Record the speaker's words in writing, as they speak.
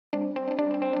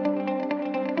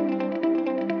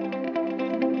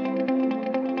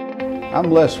I'm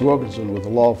Les Wilkinson with the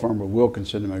law firm of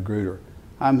Wilkinson & Magruder.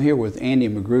 I'm here with Andy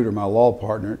Magruder, my law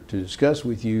partner, to discuss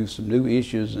with you some new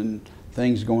issues and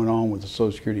things going on with the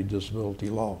Social Security disability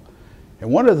law.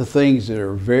 And one of the things that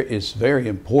is very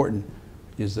important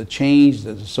is the change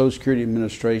that the Social Security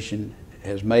Administration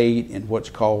has made in what's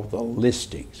called the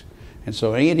listings. And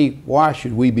so, Andy, why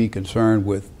should we be concerned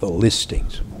with the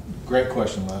listings? Great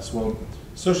question, Les. Well,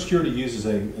 Social Security uses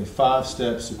a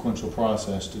five-step sequential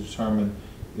process to determine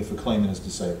if a claimant is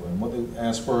disabled. And what they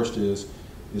ask first is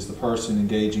the person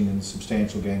engaging in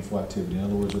substantial gainful activity? In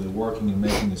other words, are they working and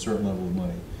making a certain level of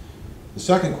money? The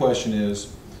second question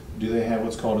is, do they have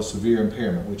what's called a severe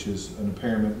impairment, which is an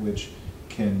impairment which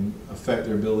can affect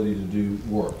their ability to do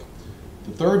work?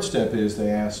 The third step is they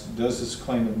ask, does this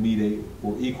claimant meet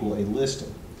or equal a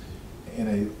listing?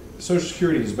 And Social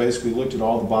Security has basically looked at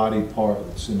all the body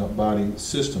parts and the body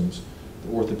systems,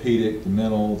 the orthopedic, the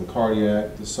mental, the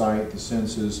cardiac, the sight, the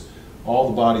senses, all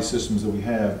the body systems that we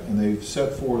have, and they've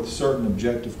set forth certain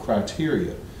objective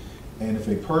criteria. And if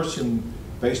a person,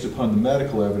 based upon the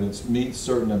medical evidence, meets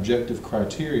certain objective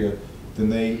criteria, then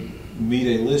they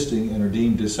meet a listing and are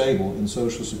deemed disabled, and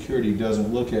Social Security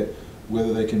doesn't look at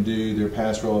whether they can do their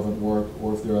past relevant work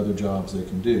or if there are other jobs they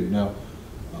can do. Now,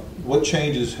 what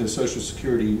changes has Social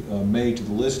Security made to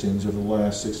the listings over the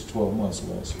last 6 to 12 months,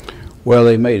 Les? Well,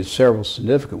 they've made several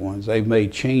significant ones. They've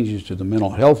made changes to the mental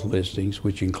health listings,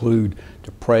 which include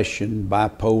depression,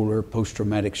 bipolar,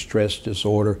 post-traumatic stress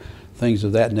disorder, things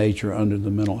of that nature under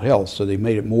the mental health. So they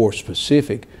made it more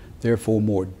specific, therefore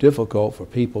more difficult for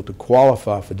people to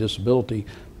qualify for disability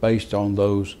based on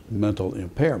those mental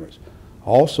impairments.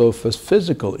 Also, for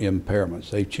physical impairments,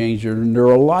 they've changed their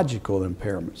neurological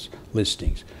impairments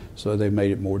listings. So they made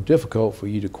it more difficult for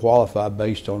you to qualify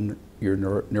based on your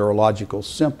neurological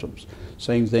symptoms.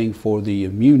 Same thing for the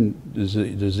immune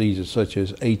diseases such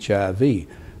as HIV.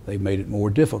 They made it more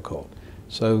difficult.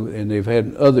 So, and they've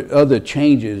had other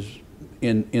changes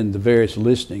in the various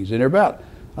listings. And there are about,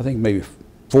 I think, maybe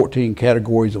 14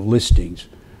 categories of listings,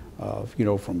 you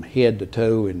know, from head to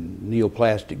toe in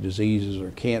neoplastic diseases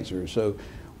or cancer. So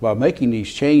by making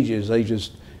these changes,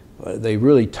 they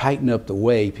really tighten up the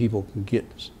way people can get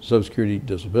Social Security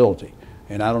disability.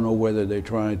 And I don't know whether they're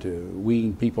trying to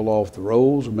wean people off the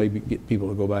rolls or maybe get people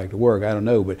to go back to work. I don't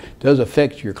know, but it does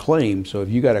affect your claim. So if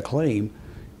you got a claim,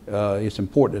 it's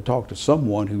important to talk to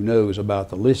someone who knows about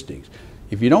the listings.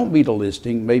 If you don't meet a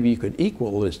listing, maybe you could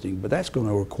equal a listing, but that's going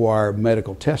to require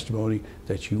medical testimony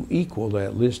that you equal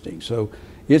that listing. So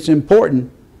it's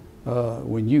important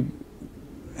when you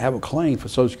have a claim for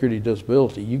Social Security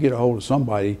disability, you get a hold of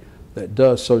somebody that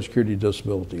does Social Security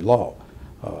disability law.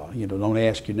 You know, don't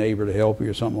ask your neighbor to help you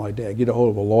or something like that. Get a hold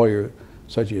of a lawyer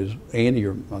such as Andy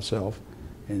or myself,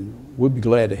 and we'll be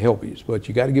glad to help you. But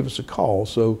you got to give us a call.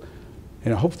 So,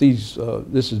 and I hope this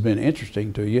has been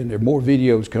interesting to you, and there are more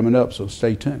videos coming up, so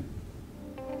stay tuned.